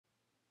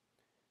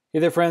Hey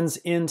there friends,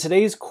 in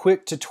today's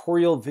quick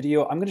tutorial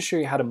video, I'm going to show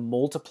you how to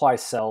multiply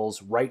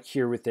cells right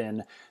here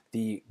within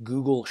the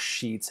Google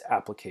Sheets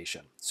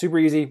application. Super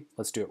easy,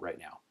 let's do it right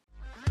now.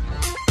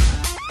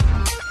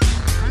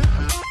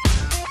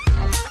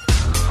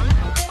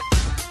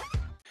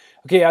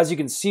 Okay, as you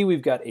can see,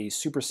 we've got a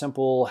super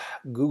simple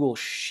Google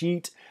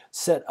Sheet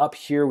set up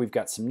here. We've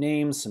got some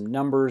names, some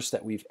numbers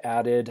that we've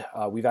added.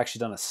 We've actually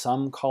done a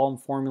sum column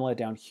formula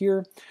down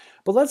here.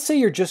 But let's say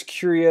you're just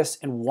curious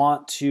and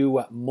want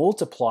to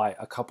multiply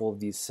a couple of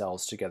these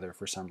cells together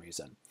for some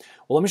reason.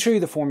 Well, let me show you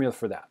the formula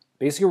for that.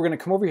 Basically, we're going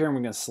to come over here and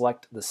we're going to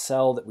select the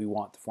cell that we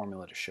want the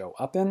formula to show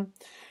up in.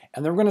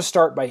 And then we're going to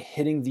start by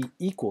hitting the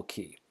equal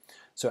key.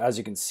 So as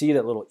you can see,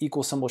 that little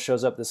equal symbol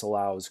shows up. This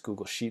allows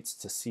Google Sheets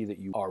to see that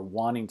you are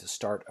wanting to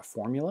start a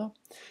formula.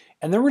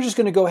 And then we're just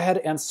going to go ahead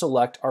and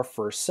select our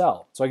first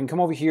cell. So I can come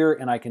over here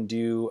and I can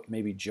do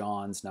maybe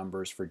John's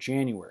numbers for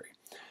January.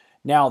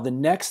 Now, the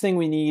next thing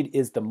we need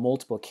is the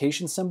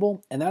multiplication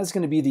symbol, and that is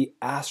going to be the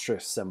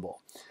asterisk symbol.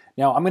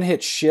 Now, I'm going to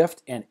hit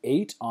Shift and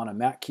 8 on a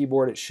Mac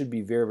keyboard. It should be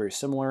very, very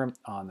similar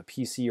on the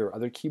PC or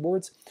other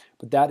keyboards,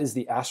 but that is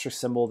the asterisk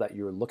symbol that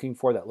you're looking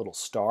for, that little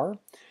star.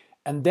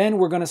 And then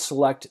we're going to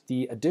select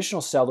the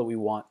additional cell that we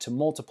want to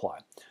multiply.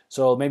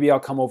 So maybe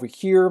I'll come over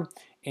here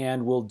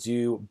and we'll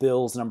do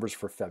Bill's numbers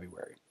for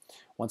February.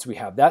 Once we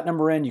have that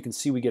number in, you can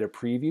see we get a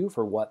preview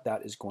for what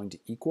that is going to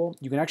equal.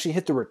 You can actually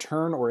hit the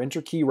return or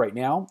enter key right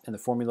now and the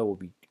formula will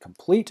be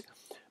complete.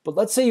 But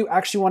let's say you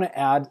actually want to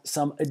add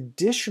some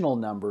additional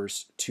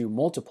numbers to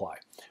multiply.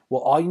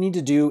 Well, all you need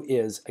to do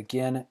is,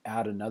 again,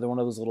 add another one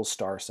of those little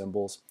star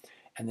symbols.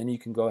 And then you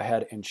can go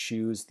ahead and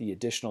choose the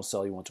additional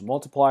cell you want to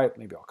multiply.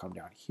 Maybe I'll come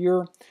down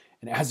here.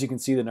 And as you can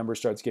see, the number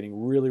starts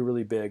getting really,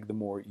 really big the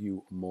more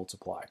you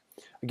multiply.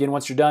 Again,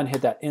 once you're done,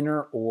 hit that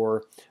enter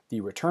or the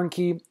return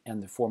key,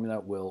 and the formula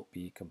will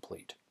be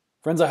complete.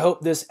 Friends, I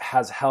hope this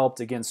has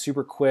helped. Again,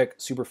 super quick,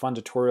 super fun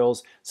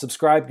tutorials.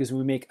 Subscribe because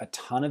we make a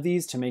ton of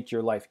these to make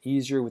your life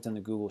easier within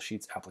the Google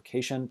Sheets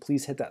application.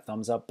 Please hit that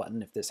thumbs up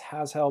button if this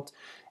has helped,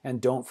 and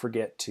don't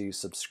forget to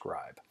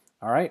subscribe.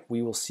 All right,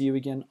 we will see you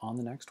again on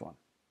the next one.